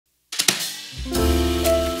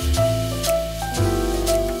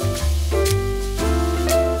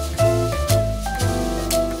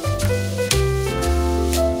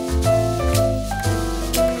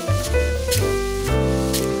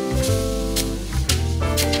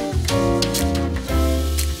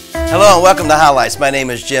Hello and welcome to Highlights. My name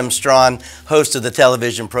is Jim Strawn, host of the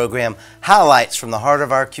television program Highlights from the Heart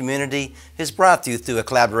of Our Community is brought to you through a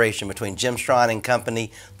collaboration between Jim Strawn and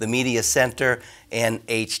Company, the Media Center, and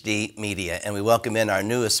HD Media. And we welcome in our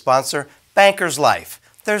newest sponsor, Banker's Life.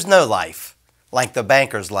 There's no life like the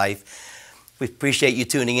Banker's Life. We appreciate you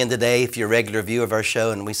tuning in today if you're a regular viewer of our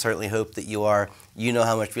show, and we certainly hope that you are. You know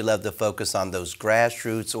how much we love to focus on those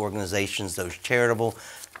grassroots organizations, those charitable,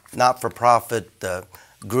 not-for-profit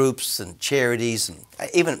groups and charities, and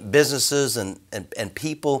even businesses and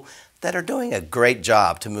people that are doing a great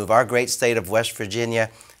job to move our great state of West Virginia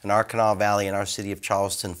and our Kanawha Valley and our city of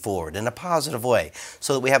Charleston forward in a positive way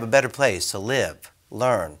so that we have a better place to live,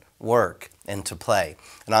 learn, work, and to play.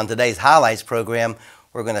 And on today's Highlights program,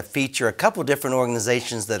 we're going to feature a couple different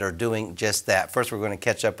organizations that are doing just that. First, we're going to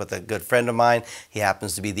catch up with a good friend of mine. He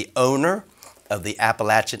happens to be the owner of the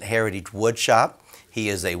Appalachian Heritage Woodshop. He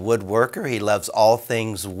is a woodworker. He loves all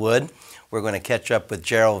things wood. We're going to catch up with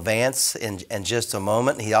Jerill Vance in just a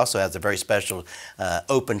moment. He also has a very special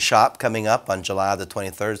open shop coming up on July the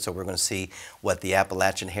 23rd, so we're going to see what the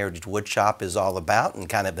Appalachian Heritage Woodshop is all about and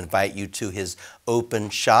kind of invite you to his open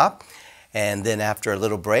shop. And then after a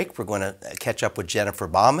little break, we're going to catch up with Jennifer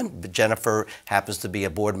Bauman. Jennifer happens to be a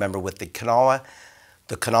board member with the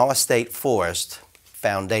Kanawha State Forest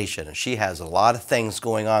Foundation, and she has a lot of things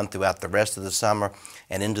going on throughout the rest of the summer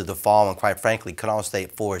and into the fall, and quite frankly, Kanawha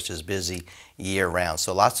State Forest is busy year-round.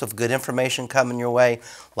 So lots of good information coming your way,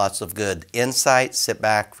 lots of good insight. Sit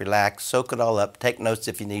back, relax, soak it all up, take notes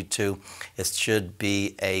if you need to. It should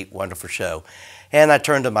be a wonderful show. And I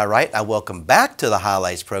turn to my right. I welcome back to the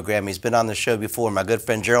Highlights program. He's been on the show before, my good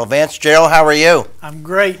friend Jerill Vance. Jerill, how are you? I'm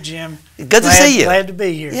great, Jim. Good to see you. Glad to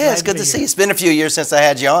be here. Yeah, it's good to see you. It's been a few years since I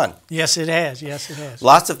had you on. Yes, it has. Yes, it has.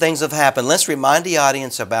 Lots of things have happened. Let's remind the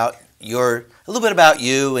audience about a little bit about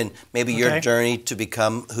you and maybe your journey to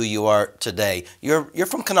become who you are today. You're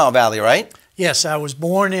from Kanawha Valley, right? Yes, I was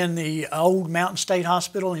born in the old Mountain State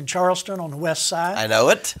Hospital in Charleston on the west side. I know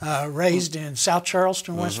it. Raised in South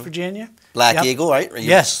Charleston, West Virginia. Black Eagle, right?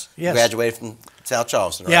 Yes. Graduated from South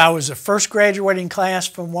Charleston, right? Yeah, I was the first graduating class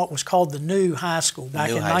from what was called the new high school back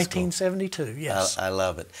in 1972. Yes. I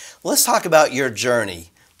love it. Well, let's talk about your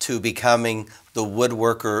journey to becoming the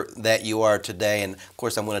woodworker that you are today. And of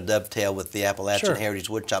course, I'm going to dovetail with the Appalachian Heritage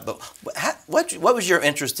Woodshop. But what was your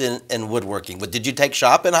interest in woodworking? Did you take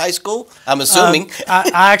shop in high school? I'm assuming.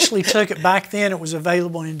 I actually took it back then. It was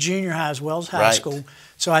available in junior high as well as high school.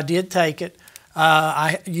 So I did take it.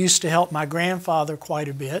 I used to help my grandfather quite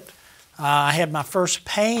a bit. I had my first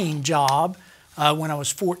paying job when I was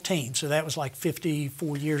 14. So that was like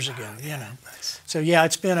 54 years ago, you know. Nice. So yeah,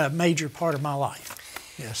 it's been a major part of my life.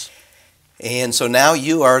 Yes. And so now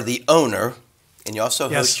you are the owner, and you also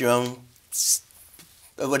host your own,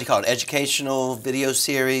 what do you call it, educational video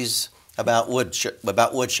series about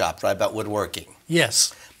woodshop, right, about woodworking.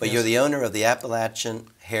 Yes. But you're the owner of the Appalachian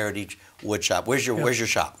Heritage Woodshop. Where's your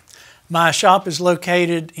shop? My shop is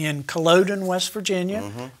located in Culloden, West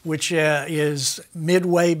Virginia, which is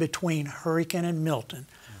midway between Hurricane and Milton.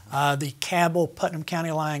 The Cabell-Putnam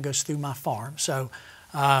County line goes through my farm, so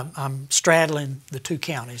I'm straddling the two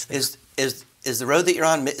counties there. Is the road that you're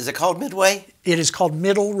on, is it called Midway? It is called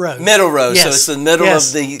Middle Road. Middle Road, yes. So it's the middle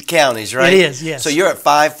of the counties, right? It is, yes. So you're at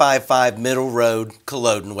 555 Middle Road,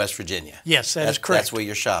 Culloden, West Virginia. Yes, that is correct. That's where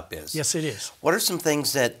your shop is. Yes, it is. What are some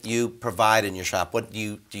things that you provide in your shop? What do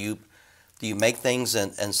you make things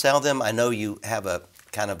and sell them? I know you have a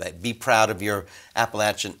kind of a be proud of your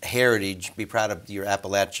Appalachian heritage, be proud of your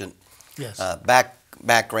Appalachian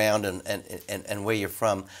background and where you're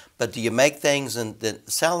from. But do you make things and then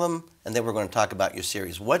sell them? And then we're going to talk about your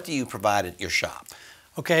series. What do you provide at your shop?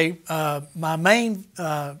 Okay, my main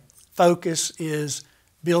focus is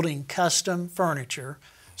building custom furniture.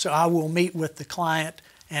 So I will meet with the client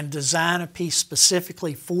and design a piece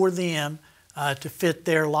specifically for them to fit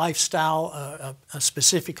their lifestyle, a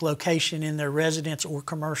specific location in their residence or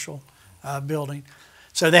commercial building.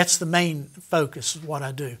 So that's the main focus of what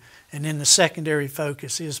I do. And then the secondary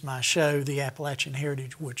focus is my show, the Appalachian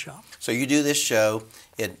Heritage Woodshop. So you do this show.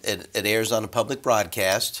 It airs on a public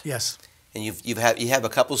broadcast. Yes. And you have a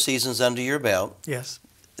couple seasons under your belt. Yes.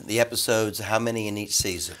 The episodes, how many in each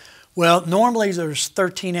season? Well, normally there's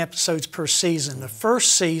 13 episodes per season. The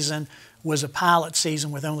first season was a pilot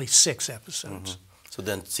season with only 6 episodes. So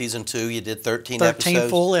then season 2, you did 13 episodes? 13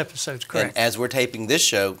 full episodes, correct. And as we're taping this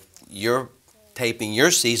show, you're taping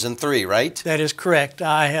your season 3, right? That is correct.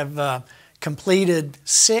 I have completed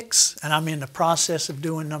 6, and I'm in the process of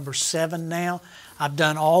doing number 7 now. I've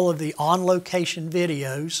done all of the on-location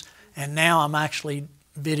videos, and now I'm actually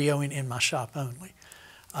videoing in my shop only.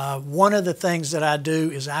 One of the things that I do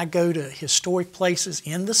is I go to historic places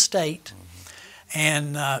in the state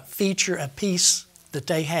and feature a piece that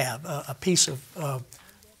they have, a piece of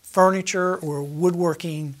furniture or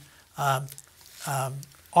woodworking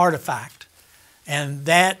artifact. And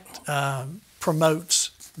that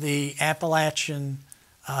promotes the Appalachian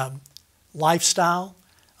lifestyle.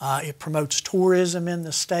 It promotes tourism in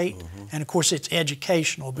the state. And of course it's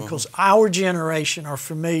educational because our generation are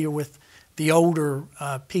familiar with the older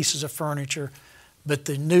pieces of furniture, but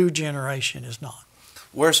the new generation is not.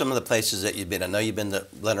 Where are some of the places that you've been? I know you've been to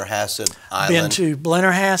Blennerhassett Island. Been to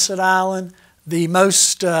Blennerhassett Island. The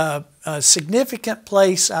most significant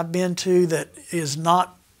place I've been to that is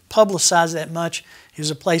not publicized that much is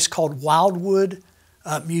a place called Wildwood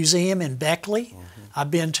Museum in Beckley.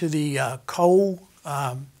 I've been to the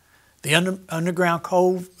underground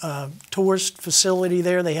coal tourist facility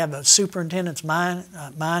there. They have a superintendent's mine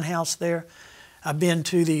house there. I've been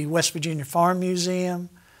to the West Virginia Farm Museum,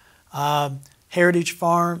 Heritage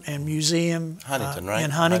Farm and Museum Huntington, right?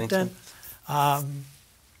 in Huntington.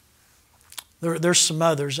 There's some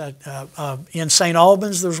others. In St.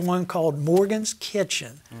 Albans, there's one called Morgan's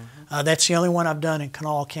Kitchen. That's the only one I've done in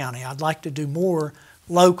Kanawha County. I'd like to do more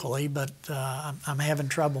locally, but I'm having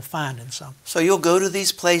trouble finding some. So you'll go to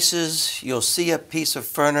these places, you'll see a piece of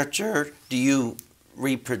furniture. Do you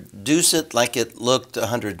reproduce it like it looked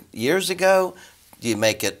 100 years ago? Do you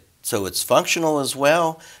make it so it's functional as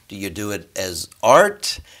well? Do you do it as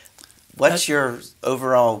art? What's your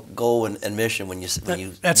overall goal and mission when you see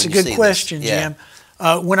this? That's a good question, Jim.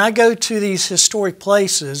 When I go to these historic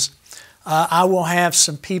places, I will have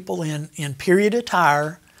some people in period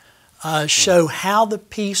attire show how the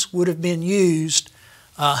piece would have been used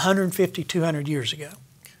 150, 200 years ago.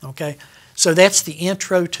 Okay, so that's the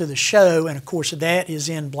intro to the show, and of course that is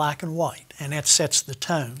in black and white, and that sets the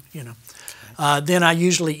tone. Then I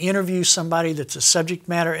usually interview somebody that's a subject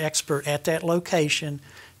matter expert at that location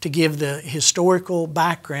to give the historical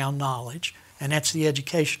background knowledge, and that's the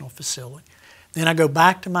educational facility. Then I go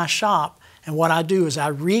back to my shop, and what I do is I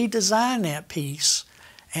redesign that piece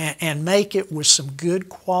and make it with some good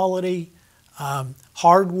quality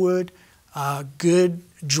hardwood, good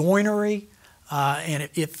joinery, and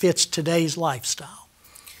it fits today's lifestyle.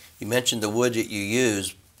 You mentioned the wood that you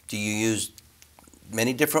use. Do you use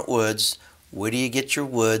many different woods? Where do you get your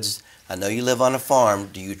woods? I know you live on a farm.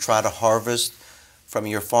 Do you try to harvest from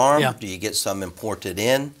your farm? Yeah. Do you get some imported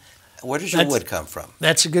in? Where does your wood come from?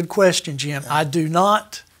 That's a good question, Jim. I do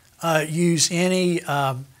not use any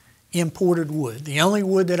imported wood. The only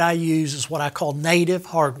wood that I use is what I call native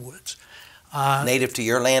hardwoods. Native to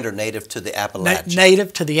your land or native to the Appalachian?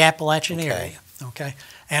 Native to the Appalachian area. Okay.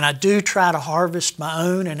 And I do try to harvest my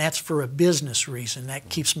own, and that's for a business reason. That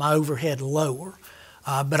keeps my overhead lower.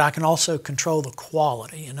 But I can also control the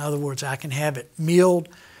quality. In other words, I can have it milled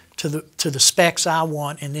to the specs I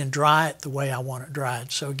want and then dry it the way I want it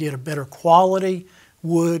dried. So get a better quality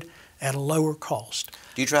wood at a lower cost.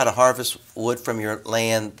 Do you try to harvest wood from your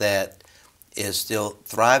land that is still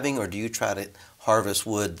thriving, or do you try to harvest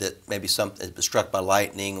wood that maybe is struck by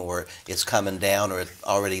lightning, or it's coming down, or it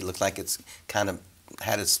already looks like it's kind of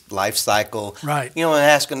had its life cycle? Right. You know, I'm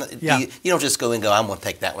asking, you don't just go and go, I'm going to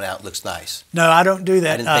take that one out, it looks nice. No, I don't do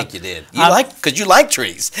that. I didn't think you did. Because you like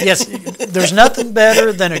trees. Yes, there's nothing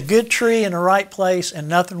better than a good tree in the right place and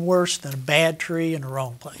nothing worse than a bad tree in the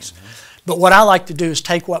wrong place. But what I like to do is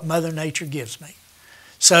take what Mother Nature gives me.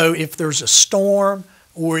 So if there's a storm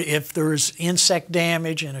or if there's insect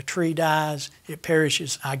damage and a tree dies, it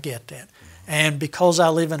perishes, I get that. And because I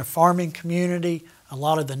live in a farming community, a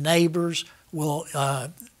lot of the neighbors will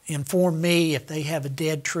inform me if they have a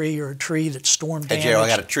dead tree or a tree that's storm damaged. Hey, Jerill, I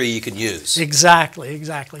got a tree you can use. Exactly,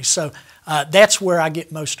 exactly. So that's where I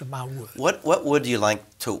get most of my wood. What wood do you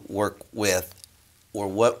like to work with, or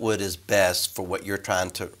what wood is best for what you're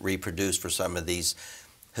trying to reproduce for some of these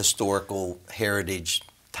historical heritage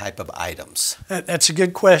type of items? That's a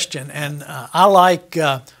good question. And I like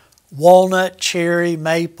walnut, cherry,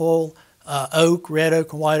 maple, oak, red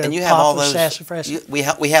oak, and white oak, and you have all those, sassafras. We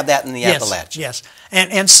have that in the Appalachian. Yes,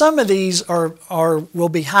 and some of these will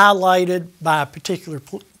be highlighted by a particular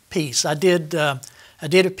piece. I did a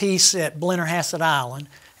piece at Blennerhassett Island,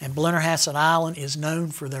 and Blennerhassett Island is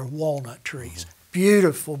known for their walnut trees.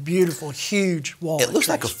 Beautiful, beautiful, huge walnut trees. It looks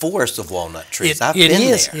like a forest of walnut trees. I've been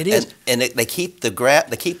there. It is. And they keep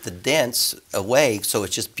the dents away, so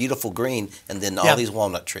it's just beautiful green, and then all these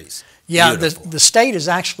walnut trees. Yeah, the state is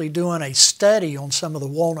actually doing a study on some of the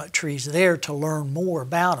walnut trees there to learn more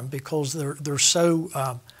about them because they're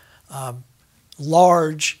so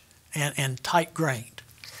large and tight grained.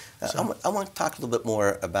 I want to talk a little bit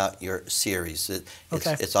more about your series.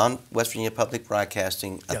 It's on West Virginia Public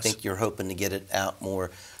Broadcasting. I think you're hoping to get it out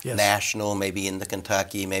more national, maybe into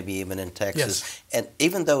Kentucky, maybe even in Texas. And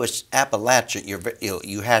even though it's Appalachian, you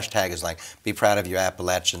hashtag is like, be proud of your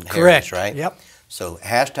Appalachian heritage, right? Yep. So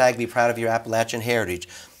hashtag be proud of your Appalachian heritage.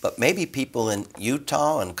 But maybe people in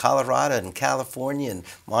Utah and Colorado and California and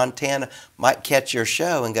Montana might catch your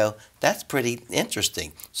show and go, that's pretty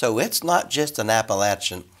interesting. So it's not just an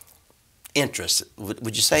Appalachian interest.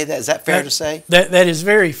 Would you say that? Is that fair to say? That is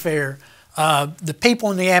very fair. The people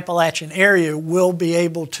in the Appalachian area will be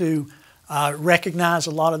able to recognize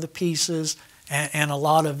a lot of the pieces and a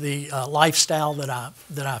lot of the lifestyle that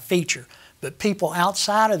I feature. But people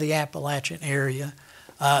outside of the Appalachian area,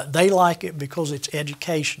 they like it because it's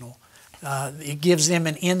educational. It gives them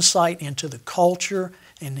an insight into the culture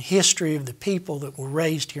and the history of the people that were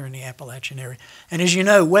raised here in the Appalachian area. And as you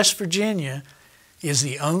know, West Virginia is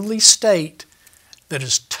the only state that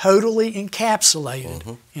is totally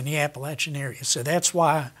encapsulated in the Appalachian area. So that's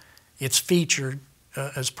why it's featured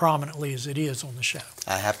as prominently as it is on the show.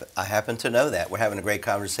 I happen to know that. We're having a great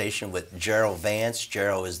conversation with Jerill Vance.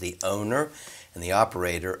 Jerill is the owner and the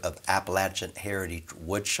operator of Appalachian Heritage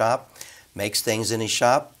Woodshop. Makes things in his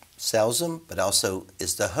shop, sells them, but also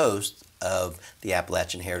is the host of the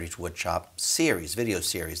Appalachian Heritage Woodshop series, video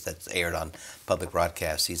series that's aired on public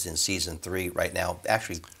broadcast. He's in season 3 right now,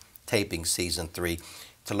 actually taping season 3.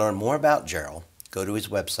 To learn more about Jerill, go to his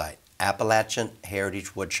website,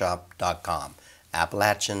 AppalachianHeritageWoodshop.com.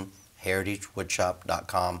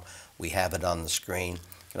 AppalachianHeritageWoodshop.com. We have it on the screen. You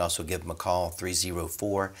can also give him a call,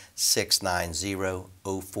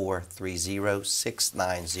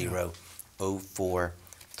 304-690-0430,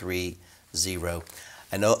 690-0430.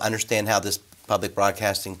 Understand how this public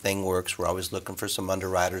broadcasting thing works. We're always looking for some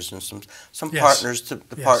underwriters and some partners to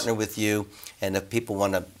partner with you. And if people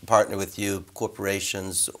want to partner with you,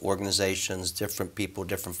 corporations, organizations, different people,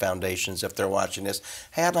 different foundations, if they're watching this,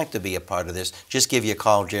 hey, I'd like to be a part of this, just give you a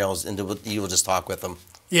call, Jerill, and you will just talk with them.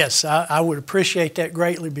 Yes, I would appreciate that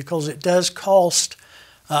greatly because it does cost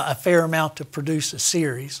a fair amount to produce a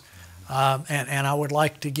series. And I would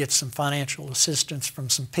like to get some financial assistance from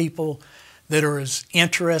some people that are as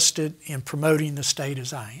interested in promoting the state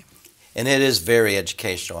as I am. And it is very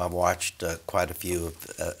educational. I've watched quite a few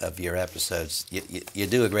of your episodes. You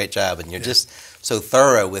do a great job, and you're just so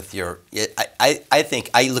thorough with your. I think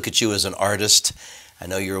I look at you as an artist. I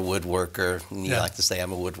know you're a woodworker, and you like to say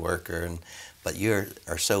I'm a woodworker, but you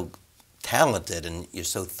are so talented and you're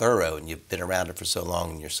so thorough, and you've been around it for so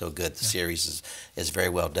long, and you're so good. The series is very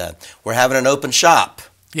well done. We're having an open shop.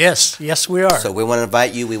 Yes, yes we are. So we want to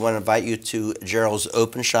invite you. We want to invite you to Jerill's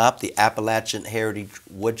open shop, the Appalachian Heritage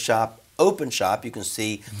Woodshop open shop. You can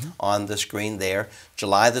see on the screen there,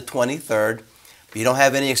 July the 23rd. But you don't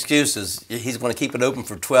have any excuses. He's going to keep it open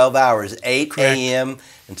for 12 hours, 8 a.m.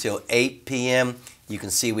 until 8 p.m. You can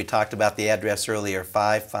see we talked about the address earlier,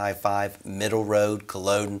 555 Middle Road,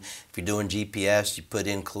 Culloden. If you're doing GPS, you put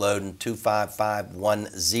in Culloden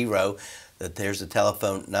 25510. There's the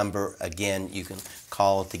telephone number. Again, you can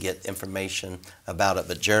call to get information about it.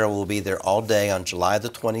 But Jerill will be there all day on July the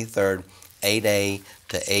 23rd, 8 a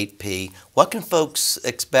to 8 p. What can folks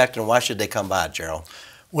expect, and why should they come by, Jerill?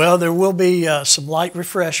 Well, there will be some light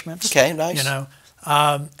refreshments. Okay, nice. You know,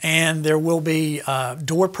 and there will be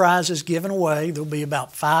door prizes given away. There'll be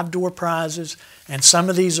about 5 door prizes, and some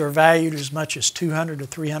of these are valued as much as $200 to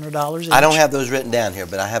 $300 each. I don't have those written down here,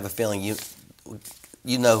 but I have a feeling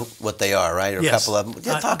you know what they are, right? Or a couple of them.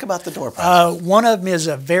 Yeah, talk about the door prizes. One of them is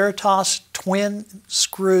a Veritas twin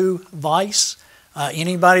screw vise.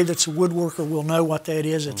 Anybody that's a woodworker will know what that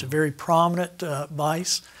is. It's a very prominent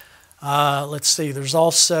vise. Let's see, there's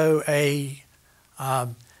also a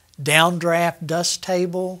downdraft dust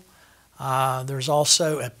table. There's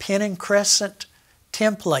also a pin and crescent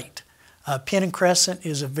template. Pin and crescent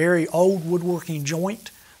is a very old woodworking joint.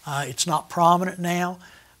 It's not prominent now,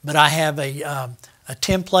 but I have a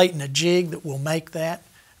template and a jig that will make that,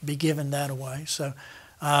 be giving that away. So,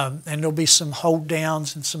 and there'll be some hold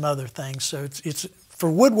downs and some other things. So it's for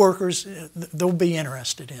woodworkers, they'll be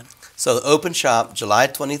interested in it. So the open shop, July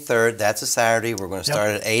 23rd, that's a Saturday. We're going to start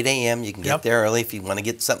at 8 a.m. You can get there early if you want to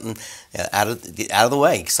get something out of the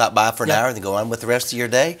way. Stop by for an hour and then go on with the rest of your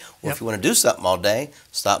day. Or if you want to do something all day,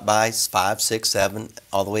 stop by 5, 6, 7,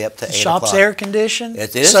 all the way up to 8 o'clock. The shop's air conditioned,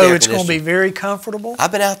 it is so it's going to be very comfortable.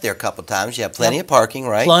 I've been out there a couple of times. You have plenty of parking,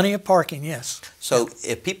 right? Plenty of parking, yes. So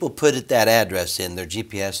if people put that address in their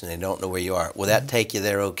GPS and they don't know where you are, will that take you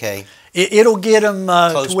there okay? It'll get them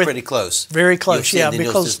Close, pretty close. Very close, yeah.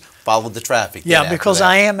 Because you'll just follow the traffic. Yeah, because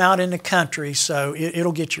I am out in the country, so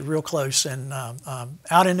it'll get you real close. And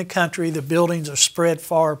out in the country, the buildings are spread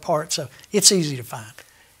far apart, so it's easy to find.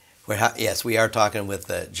 Yes, we are talking with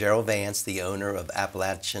Jerill Vance, the owner of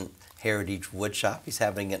Appalachian Heritage Woodshop. He's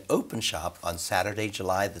having an open shop on Saturday,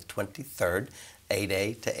 July the 23rd,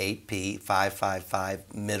 8A to 8P,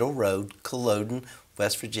 555 Middle Road, Culloden,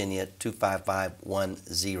 West Virginia,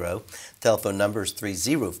 25510. Telephone number is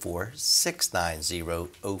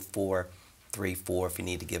 304-690-0434 if you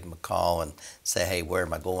need to give them a call and say, hey, where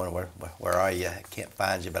am I going? Where are you? I can't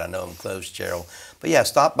find you, but I know I'm close, Jerill. But yeah,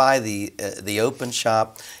 stop by the open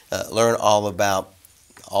shop, learn all about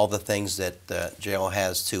all the things that Jerill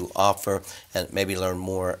has to offer, and maybe learn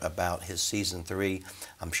more about his season 3.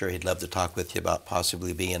 I'm sure he'd love to talk with you about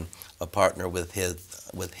possibly being a partner with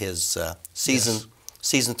his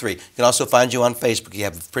season 3. You can also find you on Facebook. You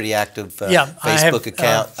have a pretty active Facebook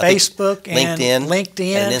account. Facebook and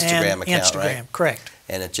LinkedIn and an Instagram account, Instagram, right? Correct.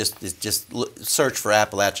 And it's just search for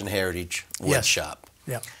Appalachian Heritage Woodshop.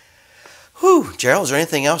 Yeah. Whew, Jerill, is there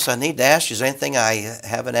anything else I need to ask you? Is there anything I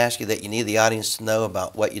haven't asked you that you need the audience to know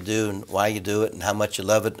about what you do and why you do it and how much you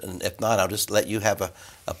love it? And if not, I'll just let you have a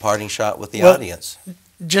parting shot with the audience.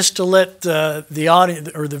 Just to let the audience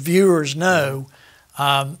or the viewers know,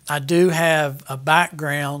 I do have a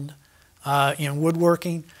background in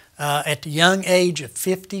woodworking. At the young age of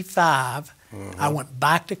 55, I went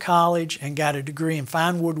back to college and got a degree in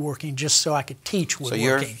fine woodworking just so I could teach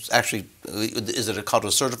woodworking. So you're actually, is it called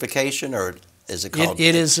a certification or is it called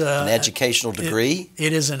an educational degree?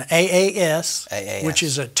 It is an AAS, which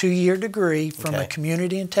is a 2-year degree from a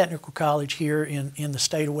community and technical college here in the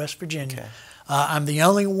state of West Virginia. Okay. I'm the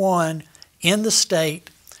only one in the state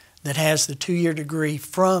that has the 2-year degree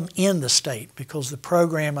from in the state because the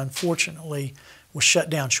program, unfortunately, was shut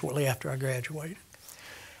down shortly after I graduated.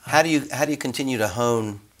 How do you continue to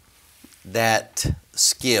hone that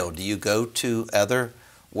skill? Do you go to other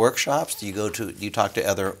workshops? Do you talk to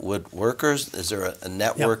other woodworkers? Is there a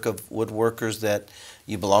network of woodworkers that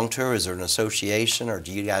you belong to, or is there an association, or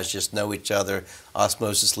do you guys just know each other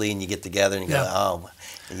osmosisly and you get together and you go, oh,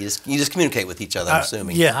 and you just communicate with each other, I'm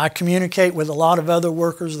assuming? Yeah, I communicate with a lot of other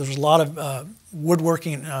workers. There's a lot of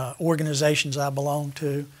woodworking organizations I belong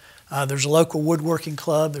to. There's a local woodworking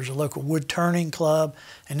club, there's a local wood turning club,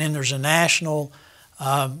 and then there's a national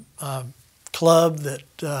club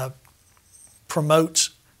that promotes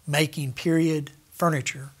making period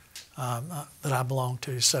furniture that I belong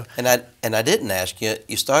to. So, and I didn't ask you.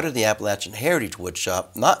 You started the Appalachian Heritage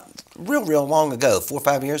Woodshop not real long ago, 4 or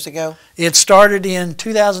 5 years ago. It started in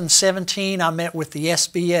 2017. I met with the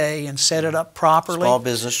SBA and set it up properly. Small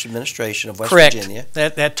Business Administration of West Correct. Virginia.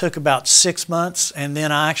 That took about 6 months, and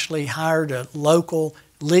then I actually hired a local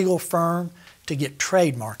legal firm to get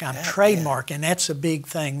trademark. I'm trademarking. That's a big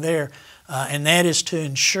thing there, and that is to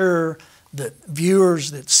ensure that viewers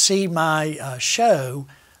that see my show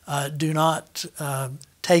do not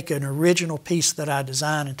take an original piece that I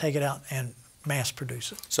design and take it out and mass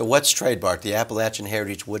produce it. So what's trademarked? The Appalachian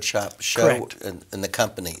Heritage Woodshop show and the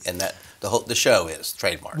company, and that the show is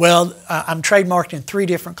trademarked. Well, I'm trademarked in 3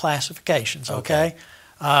 different classifications. Okay,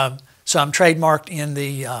 so I'm trademarked in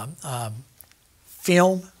the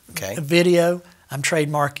film, video. I'm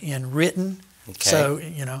trademarked in written. So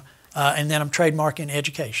and then I'm trademarked in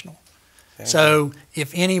educational. So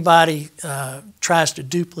if anybody tries to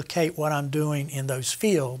duplicate what I'm doing in those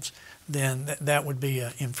fields, then that would be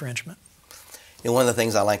an infringement. You know, one of the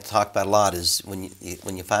things I like to talk about a lot is when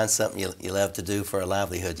you find something you love to do for a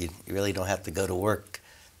livelihood, you really don't have to go to work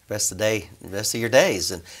the rest of your days.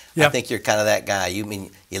 And I think you're kind of that guy. You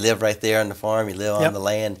live right there on the farm, you live on the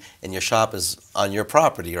land, and your shop is on your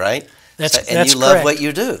property, right? That's and you love what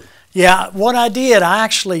you do. Yeah, what I did, I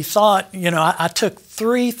actually thought, I took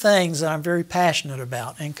 3 things that I'm very passionate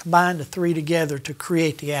about and combined the 3 together to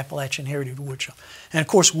create the Appalachian Heritage Woodshop. And of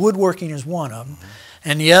course, woodworking is one of them.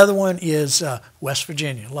 And the other one is West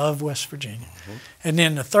Virginia, love West Virginia. And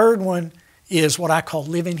then the third one is what I call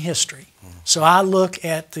living history. So I look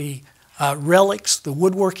at the relics, the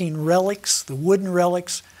woodworking relics, the wooden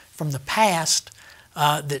relics from the past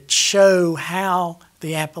that show how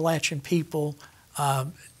the Appalachian people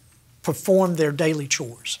perform their daily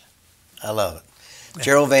chores. I love it.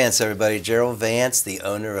 Jerill Vance, everybody. Jerill Vance, the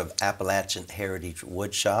owner of Appalachian Heritage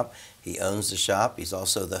Woodshop. He owns the shop. He's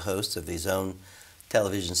also the host of his own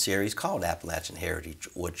television series called Appalachian Heritage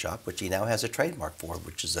Woodshop, which he now has a trademark for,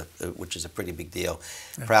 which is a pretty big deal.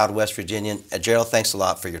 Yeah. Proud West Virginian. Jerill, thanks a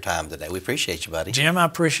lot for your time today. We appreciate you, buddy. Jim, I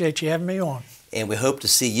appreciate you having me on. And we hope to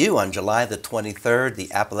see you on July the 23rd, the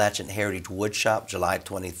Appalachian Heritage Woodshop, July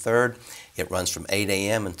 23rd. It runs from 8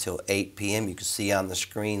 a.m. until 8 p.m. You can see on the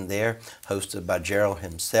screen there, hosted by Jerill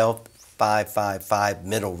himself, 555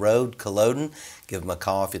 Middle Road, Culloden. Give him a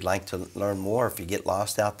call if you'd like to learn more, if you get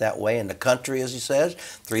lost out that way in the country, as he says,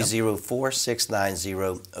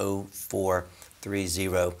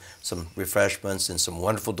 304-690-0430. Some refreshments and some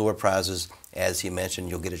wonderful door prizes. As he mentioned,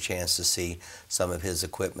 you'll get a chance to see some of his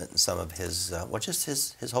equipment and some of his,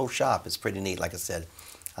 just his whole shop. It's pretty neat, like I said.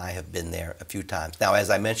 I have been there a few times. Now, as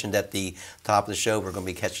I mentioned at the top of the show, we're going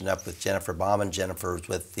to be catching up with Jennifer Bauman. Jennifer is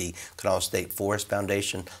with the Kanawha State Forest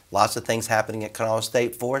Foundation. Lots of things happening at Kanawha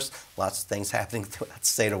State Forest. Lots of things happening throughout the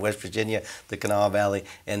state of West Virginia, the Kanawha Valley,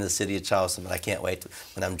 and the city of Charleston. But I can't wait.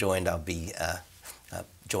 When I'm joined, I'll be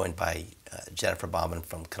joined by Jennifer Bauman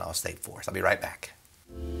from Kanawha State Forest. I'll be right back.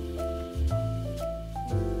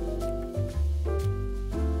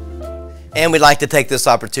 And we'd like to take this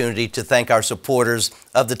opportunity to thank our supporters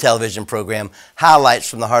of the television program. Highlights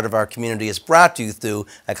from the Heart of Our Community is brought to you through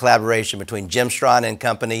a collaboration between Jim Strawn and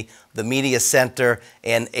Company, the Media Center,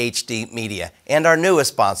 and HD Media. And our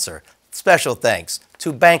newest sponsor, special thanks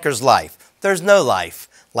to Banker's Life. There's no life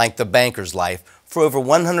like the Banker's Life. For over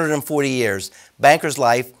 140 years, Banker's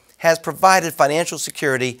Life has provided financial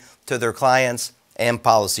security to their clients and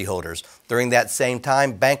policyholders. During that same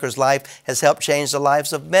time, Banker's Life has helped change the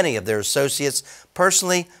lives of many of their associates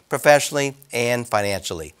personally, professionally, and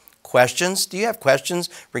financially. Questions? Do you have questions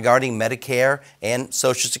regarding Medicare and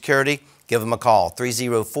Social Security? Give them a call,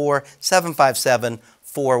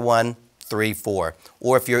 304-757-4134.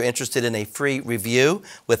 Or if you're interested in a free review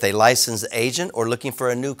with a licensed agent or looking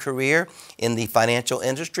for a new career in the financial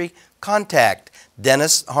industry, contact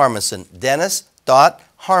Dennis Harmison. Dennis.Harmison,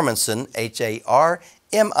 Harmison,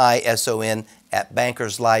 at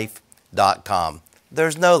bankerslife.com.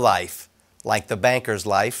 There's no life like the Banker's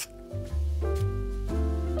Life.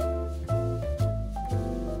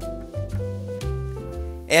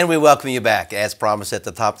 And we welcome you back. As promised at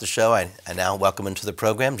the top of the show, I now welcome into the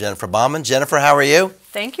program Jennifer Bauman. Jennifer, how are you?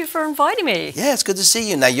 Thank you for inviting me. Yeah, it's good to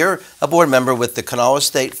see you. Now, you're a board member with the Kanawha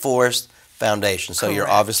State Forest Foundation, so Correct. You're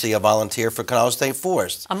obviously a volunteer for Kanawha State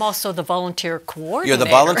Forest. I'm also the volunteer coordinator. You're the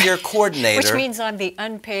volunteer coordinator. Which means I'm the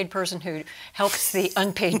unpaid person who helps the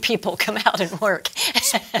unpaid people come out and work.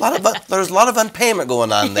 There's a lot of unpayment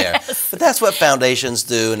going on there. Yes. But that's what foundations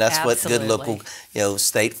do, and that's Absolutely. what good local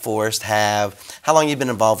state forests have. How long have you been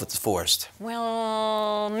involved with the forest?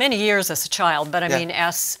 Well, many years as a child, but I Yeah. mean,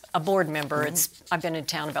 as a board member, I've been in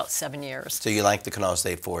town about 7 years. So you like the Kanawha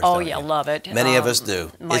State Forest? Oh don't yeah, you? love it. Many of us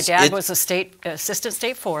do. My dad was assistant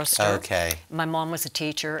state forester. Okay. My mom was a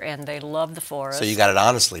teacher, and they loved the forest. So you got it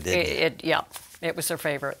honestly, didn't you? Yeah, it was their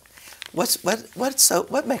favorite. What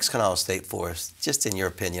makes Kanawha State Forest, just in your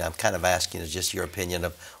opinion, I'm kind of asking just your opinion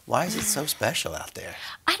of why is it so special out there?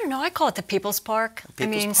 I don't know. I call it the People's Park.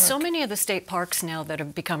 People's so Park. many of the state parks now that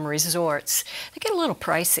have become resorts, they get a little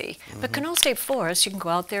pricey. But Kanawha State Forest, you can go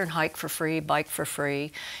out there and hike for free, bike for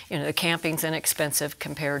free. You know, the camping's inexpensive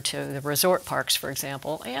compared to the resort parks, for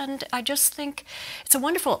example. And I just think it's a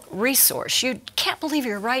wonderful resource. You can't believe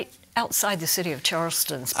you're right outside the city of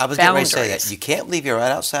Charleston's I was getting ready boundaries. to say that. You can't believe you're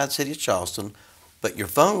right outside the city of Charleston, but your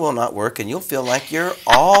phone will not work, and you'll feel like you're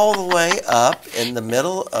all the way up in the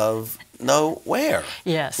middle of nowhere.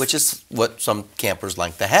 Yes. Which is what some campers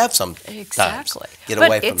like to have sometimes. Exactly. Get but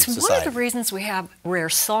away from it's society. one of the reasons we have rare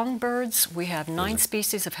songbirds. We have 9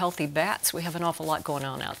 species of healthy bats. We have an awful lot going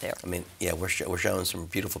on out there. I mean, yeah, we're showing some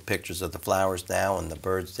beautiful pictures of the flowers now and the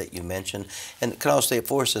birds that you mentioned. And Kanawha State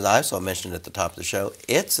Forest, as I also mentioned at the top of the show,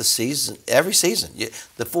 it's a season, every season.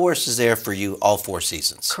 The forest is there for you all 4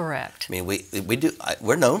 seasons. Correct. I mean,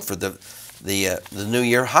 we're known for the New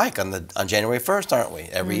Year hike on January 1st, aren't we?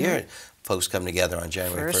 Every year. Folks come together on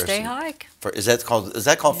January 1st. First day hike. Is that called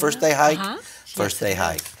First Day Hike? First Day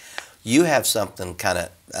Hike. You have something kind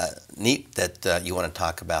of neat that you want to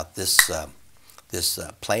talk about. This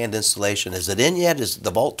planned installation. Is it in yet? Is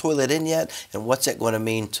the vault toilet in yet? And what's it going to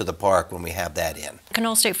mean to the park when we have that in?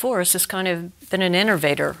 Kanawha State Forest has kind of been an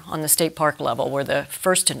innovator on the state park level. We're the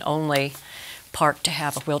first and only park to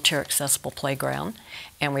have a wheelchair accessible playground,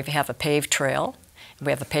 and we have a paved trail.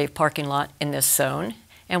 We have a paved parking lot in this zone.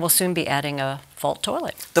 And we'll soon be adding a vault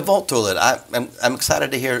toilet. The vault toilet. I'm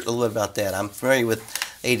excited to hear a little bit about that. I'm familiar with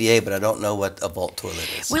ADA, but I don't know what a vault toilet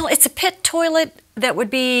is. Well, it's a pit toilet that would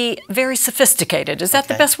be very sophisticated. Is that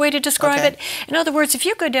the best way to describe it? In other words, if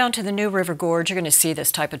you go down to the New River Gorge, you're going to see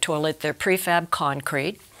this type of toilet. They're prefab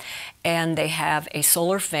concrete, and they have a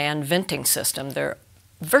solar fan venting system. They're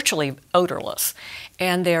virtually odorless,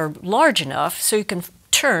 and they're large enough so you can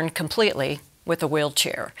turn completely with a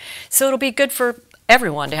wheelchair. So it'll be good for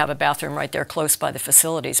everyone to have a bathroom right there close by the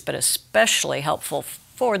facilities, but especially helpful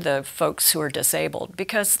for the folks who are disabled,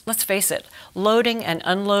 because let's face it, loading and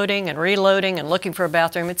unloading and reloading and looking for a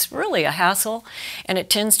bathroom, it's really a hassle, and it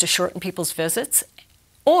tends to shorten people's visits,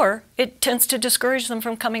 or it tends to discourage them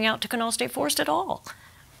from coming out to Kanawha State Forest at all.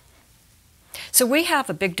 So we have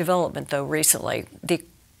a big development though recently. The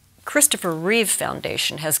Christopher Reeve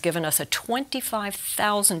Foundation has given us a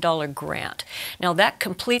 $25,000 grant. Now that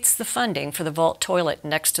completes the funding for the vault toilet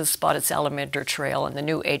next to the Spotted Salamander Trail and the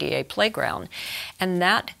new ADA playground. And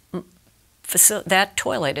that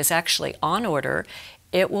toilet is actually on order.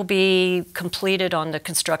 It will be completed on the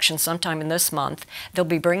construction sometime in this month. They'll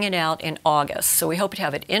be bringing it out in August. So we hope to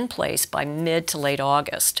have it in place by mid to late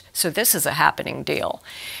August. So this is a happening deal.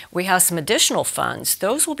 We have some additional funds.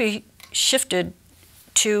 Those will be shifted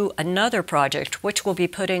to another project, which will be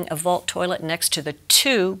putting a vault toilet next to the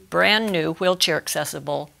 2 brand new wheelchair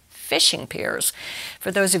accessible fishing piers.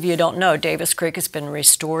 For those of you who don't know, Davis Creek has been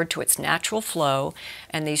restored to its natural flow,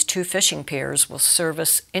 and these 2 fishing piers will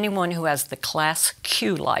service anyone who has the Class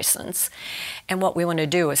Q license. And what we want to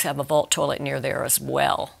do is have a vault toilet near there as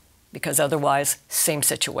well, because otherwise, same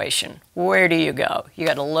situation. Where do you go? You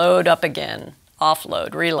got to load up again,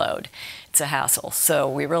 offload, reload. It's a hassle. So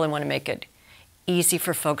we really want to make it easy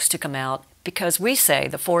for folks to come out, because we say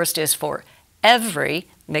the forest is for every,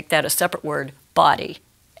 make that a separate word, body,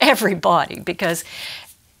 every body, because,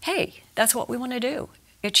 hey, that's what we want to do.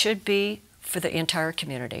 It should be for the entire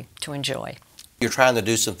community to enjoy. You're trying to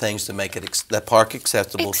do some things to make it the park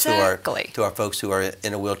accessible Exactly. to our folks who are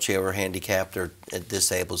in a wheelchair or handicapped or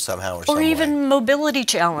disabled somehow or some way. Or even mobility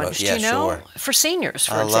challenged, Yeah, you know, sure. for seniors,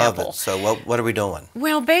 for I example. love it. So what are we doing?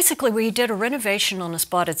 Well, basically, we did a renovation on the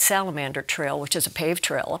Spotted Salamander Trail, which is a paved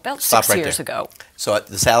trail, about Stop 6 right years there. ago. So at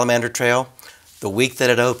the Salamander Trail, the week that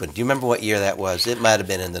it opened, do you remember what year that was? It might have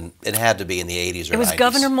been it had to be in the 80s or 90s. It was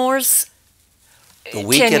Governor Moore's The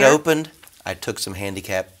week it tenure. opened, I took some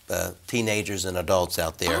handicapped teenagers and adults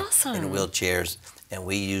out there Awesome. in wheelchairs, and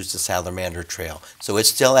we used the Salamander Trail. So it's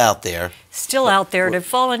still out there. Still out there. It had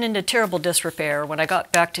fallen into terrible disrepair. When I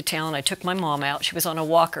got back to town, I took my mom out. She was on a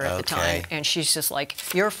walker at the time, and she's just like,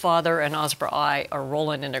 your father and Osbra I are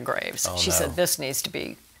rolling in their graves. She said, this needs to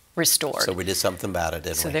be restored. So we did something about it,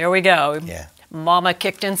 didn't we? So there we go. Yeah. Mama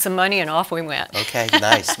kicked in some money and off we went. Okay,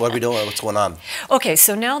 nice. What are we doing? What's going on? Okay,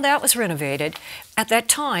 so now that was renovated. At that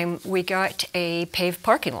time, we got a paved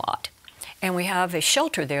parking lot, and we have a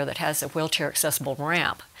shelter there that has a wheelchair accessible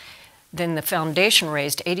ramp. Then the foundation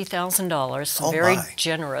raised $80,000. Some very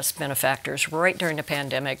generous benefactors right during the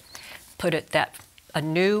pandemic put a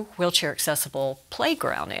new wheelchair accessible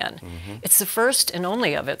playground in. It's the first and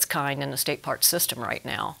only of its kind in the state park system right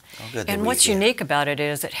now. Oh, good. And what's unique about it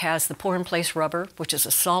is it has the pour-in-place rubber, which is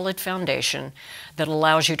a solid foundation that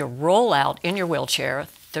allows you to roll out in your wheelchair.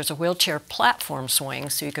 There's a wheelchair platform swing,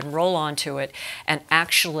 so you can roll onto it and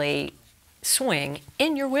actually swing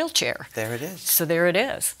in your wheelchair. There it is. So there it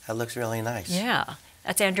is. That looks really nice. Yeah.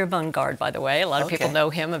 That's Andrew Bungard, by the way. A lot of people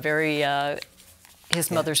know him, his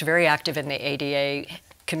mother's very active in the ADA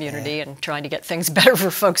community and trying to get things better for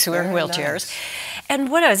folks who are in wheelchairs. Nice. And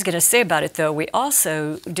what I was going to say about it, though, we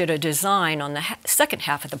also did a design on the second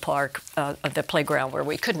half of the park, of the playground, where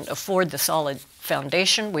we couldn't afford the solid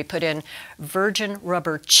foundation. We put in virgin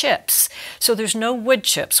rubber chips. So there's no wood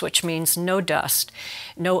chips, which means no dust,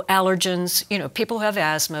 no allergens. You know, people who have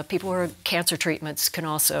asthma, people who are cancer treatments can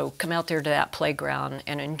also come out there to that playground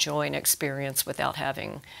and enjoy an experience without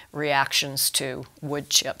having reactions to wood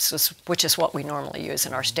chips, which is what we normally use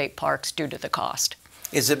in our state parks due to the cost.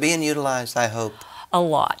 Is it being utilized, I hope? A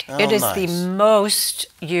lot. Oh, it is nice. the most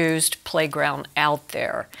used playground out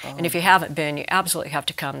there. And if you haven't been, you absolutely have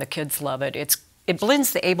to come. The kids love it. It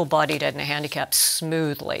blends the able-bodied and the handicapped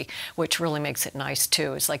smoothly, which really makes it nice,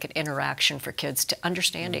 too. It's like an interaction for kids to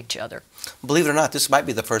understand each other. Believe it or not, this might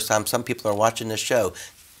be the first time some people are watching this show.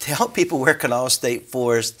 Tell people where Kanawha State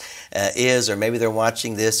Forest is, or maybe they're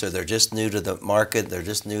watching this, or they're just new to the market, they're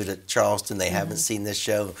just new to Charleston, they haven't seen this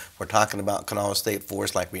show. We're talking about Kanawha State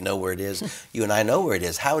Forest like we know where it is. You and I know where it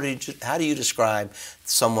is. How do you describe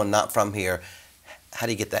someone not from here? How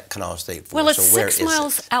do you get that Kanawha State Forest? Well, it's So where 6 is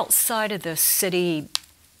miles it? outside of the city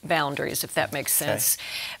boundaries, if that makes sense.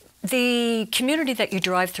 The community that you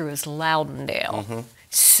drive through is Loudondale.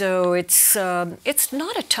 So it's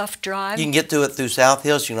not a tough drive. You can get to it through South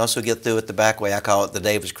Hills. You can also get through it the back way. I call it the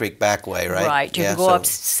Davis Creek back way, right? Right. You can go up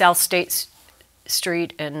South State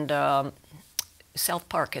Street and South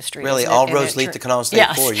Park Street. Really, all roads lead to Kanawha State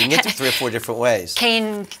Forest. You can get to 3 or 4 different ways.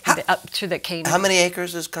 Cane, up to the Cane. How many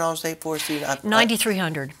acres is Kanawha State Forest?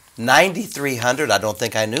 9,300. 9,300? I don't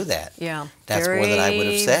think I knew that. Yeah. That's more than I would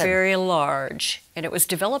have said. Very large. And it was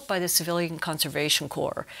developed by the Civilian Conservation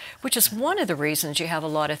Corps, which is one of the reasons you have a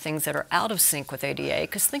lot of things that are out of sync with ADA.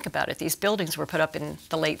 Because think about it, these buildings were put up in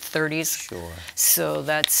the late 30s. Sure. So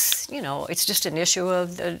that's, it's just an issue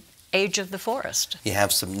of the age of the forest. You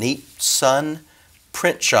have some neat sun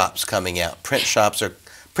print shops coming out. Print shops,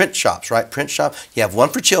 right? Print shop. You have one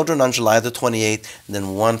for children on July the 28th, and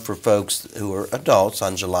then one for folks who are adults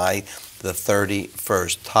on July the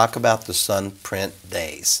 31st. Talk about the Sun Print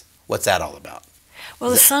Days. What's that all about?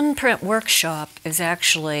 Well, the Sun Print Workshop is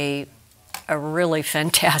actually a really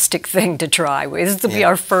fantastic thing to try. This will be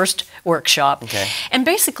our first workshop. Okay. And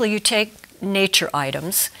basically you take nature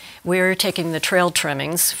items. We're taking the trail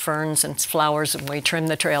trimmings, ferns and flowers, and we trim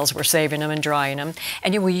the trails. We're saving them and drying them.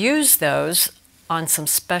 And you will use those on some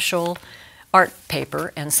special art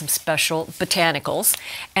paper and some special botanicals.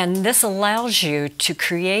 And this allows you to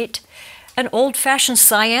create an old-fashioned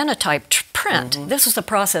cyanotype print. This was a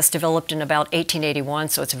process developed in about 1881,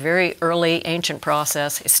 so it's a very early, ancient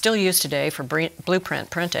process. It's still used today for blueprint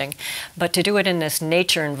printing, but to do it in this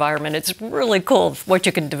nature environment, it's really cool what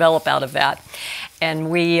you can develop out of that. And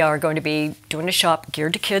we are going to be doing a shop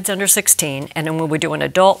geared to kids under 16, and then we'll be doing an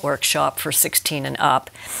adult workshop for 16 and up.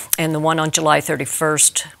 And the one on July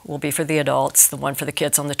 31st will be for the adults, the one for the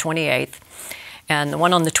kids on the 28th. And the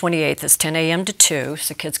one on the 28th is 10 a.m. to 2,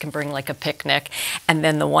 so kids can bring like a picnic. And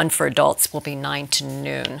then the one for adults will be 9 to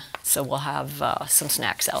noon. So we'll have some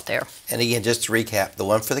snacks out there. And again, just to recap, the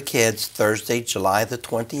one for the kids, Thursday, July the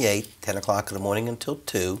 28th, 10 o'clock in the morning until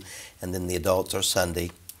 2. And then the adults are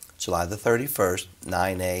Sunday, July the 31st,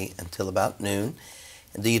 9 a.m. until about noon.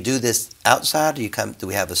 And do you do this outside? Do you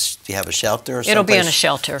have a shelter or something? It'll be in a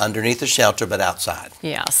shelter. Underneath a shelter, but outside.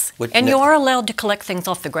 Yes. And you are allowed to collect things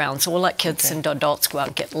off the ground, so we'll let kids and adults go out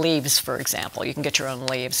and get leaves, for example. You can get your own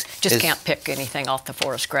leaves. Just can't pick anything off the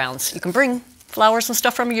forest grounds. You can bring flowers and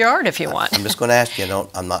stuff from your yard if you want. I'm just going to ask you.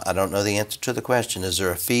 I don't know the answer to the question. Is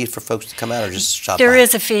there a fee for folks to come out, or just shop? There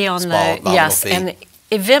is a fee on yes, fee. And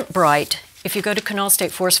Eventbrite. If you go to Kanawha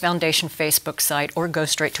State Forest Foundation Facebook site or go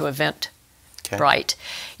straight to Eventbrite,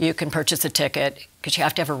 you can purchase a ticket because you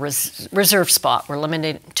have to have a reserve spot. We're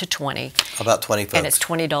limited to 20. About 20 folks. And it's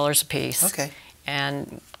 $20 a piece. Okay.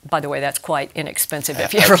 And by the way, that's quite inexpensive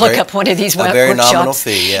if you ever look up one of these workshops. A very nominal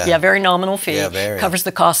fee, yeah. Yeah, very nominal fee. Yeah, very. Covers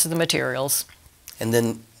the cost of the materials. And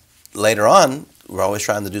then later on, we're always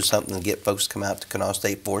trying to do something to get folks to come out to Kanawha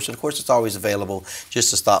State Forest. And of course, it's always available just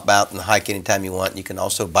to stop out and hike anytime you want. You can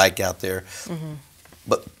also bike out there.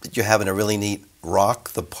 But you're having a really neat Rock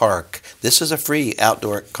the Park. This is a free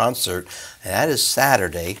outdoor concert, and that is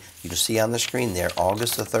Saturday. You can see on the screen there,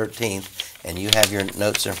 August the 13th, and you have your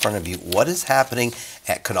notes in front of you. What is happening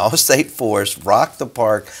at Kanawha State Forest, Rock the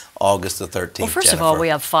Park, August the 13th, Well, first Jennifer? of all, we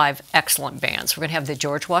have 5 excellent bands. We're going to have the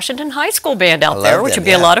George Washington High School Band out there, which will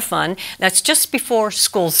be a lot of fun. That's just before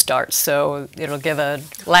school starts, so it'll give a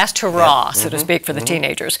last hurrah, so to speak, for the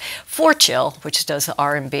teenagers. For Chill, which does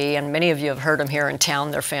R&B, and many of you have heard them here in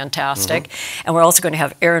town. They're fantastic. And we're also going to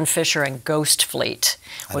have Aaron Fisher and Ghost Fleet,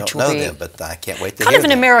 which will be them, but I can't wait to kind hear of an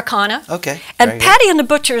them. Americana. Okay. And Patty and the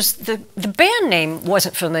Butchers, the band name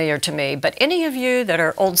wasn't familiar to me, but any of you that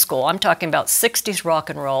are old school, I'm talking about 60s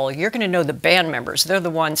rock and roll, you're going to know the band members. They're the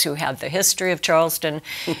ones who have the history of Charleston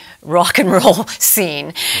rock and roll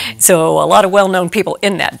scene. So a lot of well-known people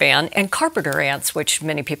in that band. And Carpenter Ants, which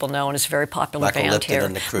many people know and is a very popular band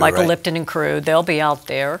here. Michael Lipton and crew. They'll be out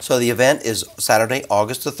there. So the event is Saturday,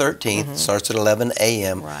 August the 13th. Starts at 11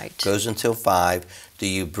 a.m. Right. Goes until 5. Do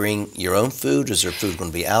you bring your own food? Is there food going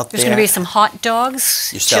to be out there? There's going to be some hot dogs,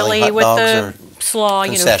 You're selling chili hot with dogs the slaw,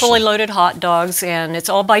 fully loaded hot dogs, and it's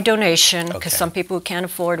all by donation because some people who can't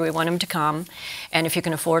afford, we want them to come. And if you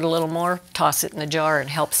can afford a little more, toss it in the jar and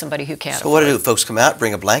help somebody who can't afford. So what do folks come out?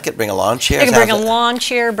 Bring a blanket, bring a lawn chair? They can bring a lawn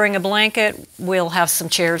chair, bring a blanket. We'll have some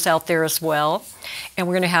chairs out there as well. And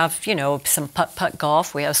we're going to have, some putt-putt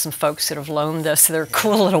golf. We have some folks that have loaned us their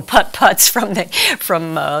cool little putt-putts from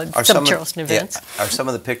some Charleston events. Are some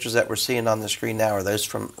of the pictures that we're seeing on the screen now, are those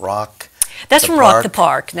from Rock? That's from Rock the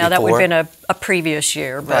Park. Now, that would have been a previous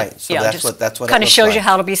year. But right, so that's what kind of shows you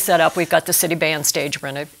how to be set up. We've got the city band stage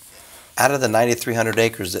rented. Out of the 9,300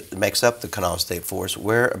 acres that makes up the Kanawha State Forest,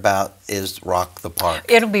 where about is Rock the Park?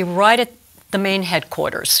 It'll be right at the main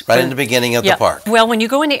headquarters. Right in the beginning of the park. Well, when you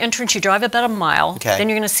go in the entrance, you drive about a mile. Okay. Then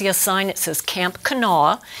you're going to see a sign that says Camp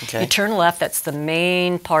Kanawha. Okay. You turn left, that's the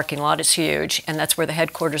main parking lot. It's huge, and that's where the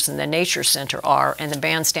headquarters and the nature center are, and the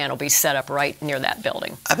bandstand will be set up right near that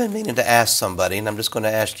building. I've been meaning to ask somebody, and I'm just going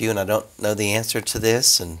to ask you, and I don't know the answer to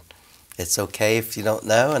this, and it's okay if you don't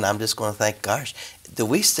know, and I'm just going to think, gosh, do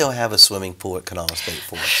we still have a swimming pool at Kanawha State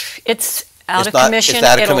Forest? It's out of commission. It's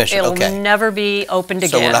out of commission. It'll Okay. never be opened again.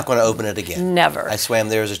 So we're not going to open it again? Never. I swam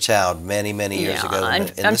there as a child many, many years ago in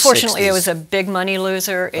the Unfortunately, 60s. it was a big money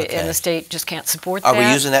loser, Okay. and the state just can't support Are that.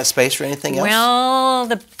 we using that space for anything else? Well,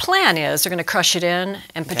 the plan is they're going to crush it in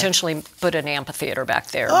and potentially put an amphitheater back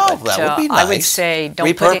there. Oh, but, that would be nice. I would say don't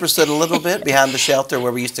repurpose it a little bit behind the shelter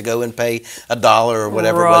where we used to go and pay $1 or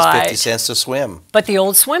whatever it was, 50 cents to swim. But the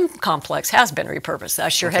old swim complex has been repurposed.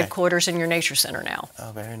 That's your Okay. headquarters and your nature center now.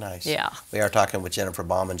 Oh, very nice. Yeah. We are talking with Jennifer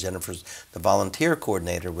Bauman. Jennifer's the volunteer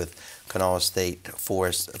coordinator with Kanawha State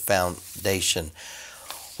Forest Foundation.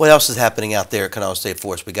 What else is happening out there at Kanawha State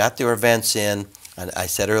Forest? We got their events in. And I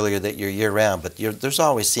said earlier that you're year-round, but there's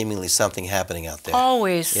always seemingly something happening out there.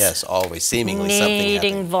 Always. Yes, always. Seemingly something happening.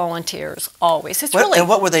 Needing volunteers. Always. It's Well, really. and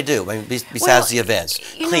what would they do? I mean, besides the events,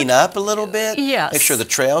 clean up a little bit. Yes. Make sure the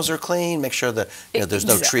trails are clean. Make sure that there's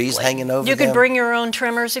no trees Exactly. hanging over You them. could bring your own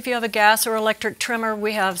trimmers if you have a gas or electric trimmer.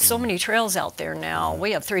 We have so many trails out there now.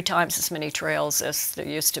 We have 3 times as many trails as there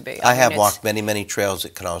used to be. I mean, have it's- walked many, many trails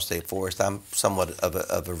at Kanawha State Forest. I'm somewhat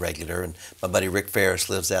of a regular, and my buddy Rick Ferris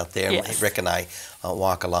lives out there. Yes. Rick and I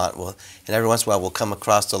walk a lot. Well, and every once in a while we'll come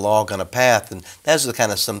across a log on a path, and those are the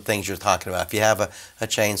kind of some things you're talking about. If you have a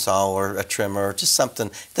chainsaw or a trimmer or just something,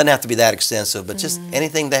 it doesn't have to be that extensive, but just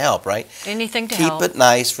anything to help, right? Anything to Keep help. it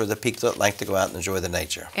nice for the people that like to go out and enjoy the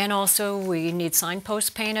nature. And also, we need signposts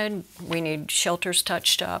painted. We need shelters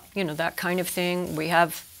touched up, that kind of thing. We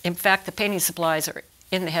have, in fact, the painting supplies are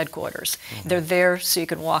in the headquarters. They're there so you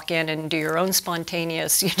can walk in and do your own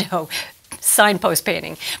spontaneous, signpost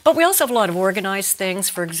painting. But we also have a lot of organized things.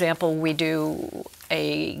 For example, we do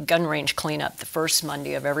a gun range cleanup the first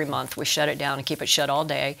Monday of every month. We shut it down and keep it shut all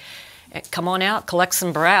day. And come on out, collect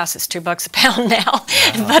some brass. It's $2 a pound now.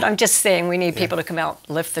 But I'm just saying we need people to come out,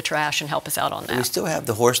 lift the trash, and help us out on Do we that. still have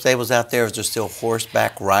the horse stables out there? Is there still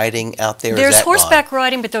horseback riding out there? There's Is that horseback gone?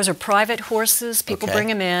 riding, but those are private horses. People Okay. bring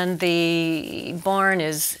them in. The barn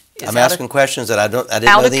is I'm asking questions that I didn't out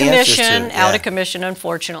know of the answers to. commission, out Yeah. of commission,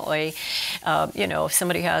 unfortunately. If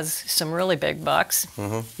somebody has some really big bucks,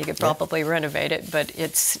 you could probably renovate it, but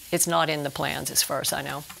it's not in the plans as far as I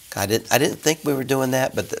know. I didn't think we were doing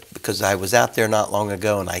that, but because I was out there not long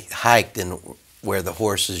ago and I hiked in where the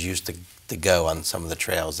horses used to go on some of the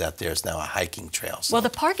trails out there. It's now a hiking trail. So. Well, the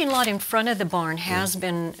parking lot in front of the barn has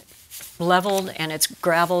been leveled and it's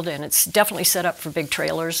gravelled and it's definitely set up for big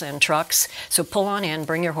trailers and trucks. So pull on in,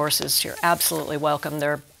 bring your horses. You're absolutely welcome.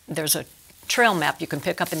 There's a trail map you can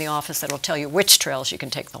pick up in the office that'll tell you which trails you can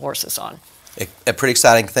take the horses on. Pretty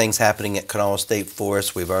exciting things happening at Kanawha State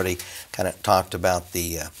Forest. We've already kind of talked about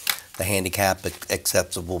the handicap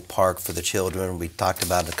accessible park for the children. We talked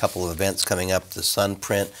about a couple of events coming up, the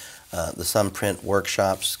Sunprint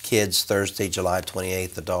workshops, kids Thursday, July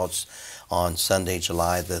 28th, adults on Sunday,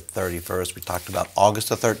 July the 31st. We talked about August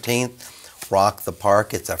the 13th, Rock the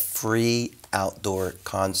Park. It's a free outdoor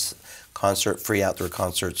concert, free outdoor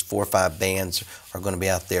concerts. 4 or 5 bands are going to be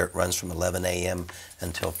out there. It runs from 11 a.m.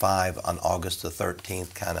 until 5 on August the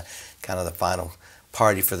 13th, kind of the final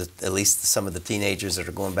party for at least some of the teenagers that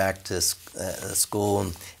are going back to school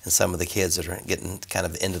and some of the kids that are getting kind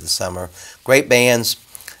of into the summer. Great bands.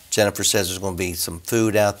 Jennifer says there's going to be some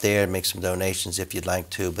food out there. Make some donations if you'd like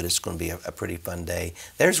to, but it's going to be a pretty fun day.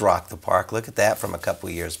 There's Rock the Park. Look at that from a couple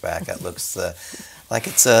of years back. That looks like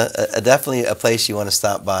it's definitely a place you want to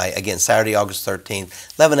stop by. Again, Saturday, August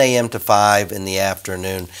 13th, 11 a.m. to 5 in the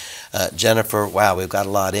afternoon. Jennifer, wow, we've got a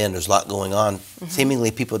lot in. There's a lot going on.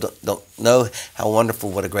 Seemingly people don't know how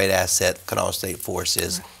wonderful, what a great asset Kanawha State Forest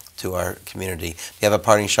is to our community. You have a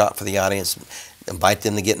parting shot for the audience. Invite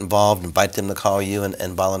them to get involved, invite them to call you and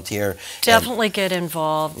volunteer. Definitely get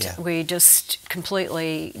involved. Yeah. We just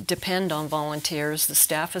completely depend on volunteers. The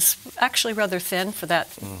staff is actually rather thin for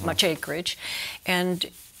that much acreage, and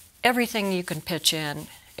everything you can pitch in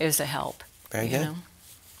is a help. Very good.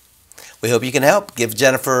 We hope you can help. Give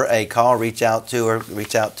Jennifer a call, reach out to her,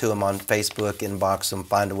 reach out to them on Facebook, inbox them,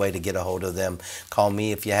 find a way to get a hold of them. Call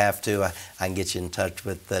me if you have to. I can get you in touch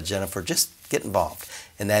with Jennifer. Just get involved.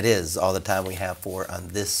 And that is all the time we have for on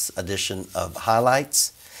this edition of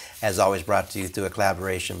Highlights. As always, brought to you through a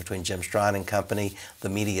collaboration between Jim Strawn and Company, the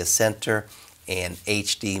Media Center, and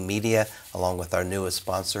HD Media, along with our newest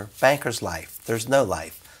sponsor, Bankers Life. There's no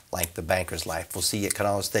life like the banker's life. We'll see you at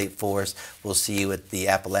Kanawha State Forest. We'll see you at the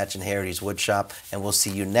Appalachian Heritage Woodshop, and we'll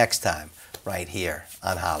see you next time right here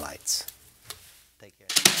on Hightlights. Take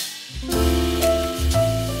care.